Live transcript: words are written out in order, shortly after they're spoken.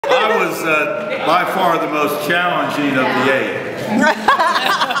was by far the most challenging of the 8.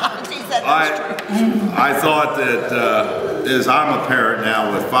 I thought that as I'm a parent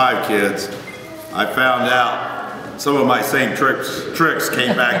now with 5 kids, I found out some of my same tricks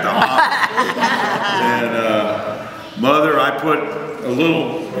came back to haunt me. And Mother, I put a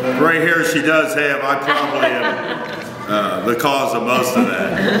little gray hair she does have, I probably am the cause of most of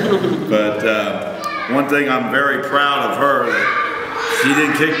that. But one thing I'm very proud of her, that she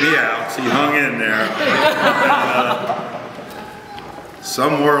didn't kick me out, she hung in there. And,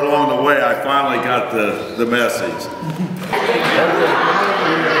 somewhere along the way, I finally got the message.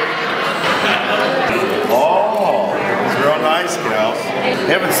 Oh, it's real nice, Cal.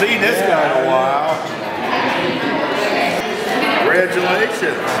 Haven't seen this guy in a while.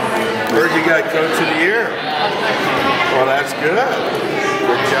 Congratulations. Heard you got Coach of the Year. Well, that's good.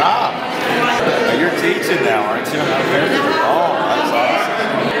 Good job. Now, you're teaching now, aren't you? Oh, that's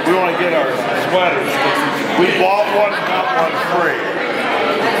awesome. We want to get our sweaters. We bought one and got one free.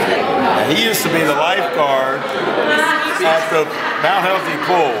 Now, he used to be the lifeguard at the Mount Healthy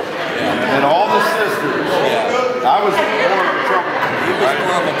pool. And all the sisters. Yeah. I was more of a troublemaker. He was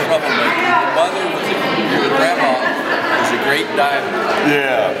more of a troublemaker. Your mother was your grandma was a great diver.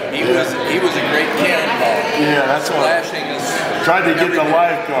 Yeah. He was a great cannonball. Yeah, that's what. Splashing us. Tried to get the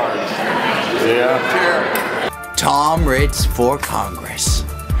lifeguards. Yeah. Tom Ritz for Congress.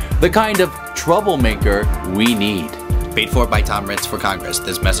 The kind of troublemaker we need. Paid for by Tom Ritz for Congress.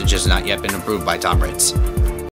 This message has not yet been approved by Tom Ritz.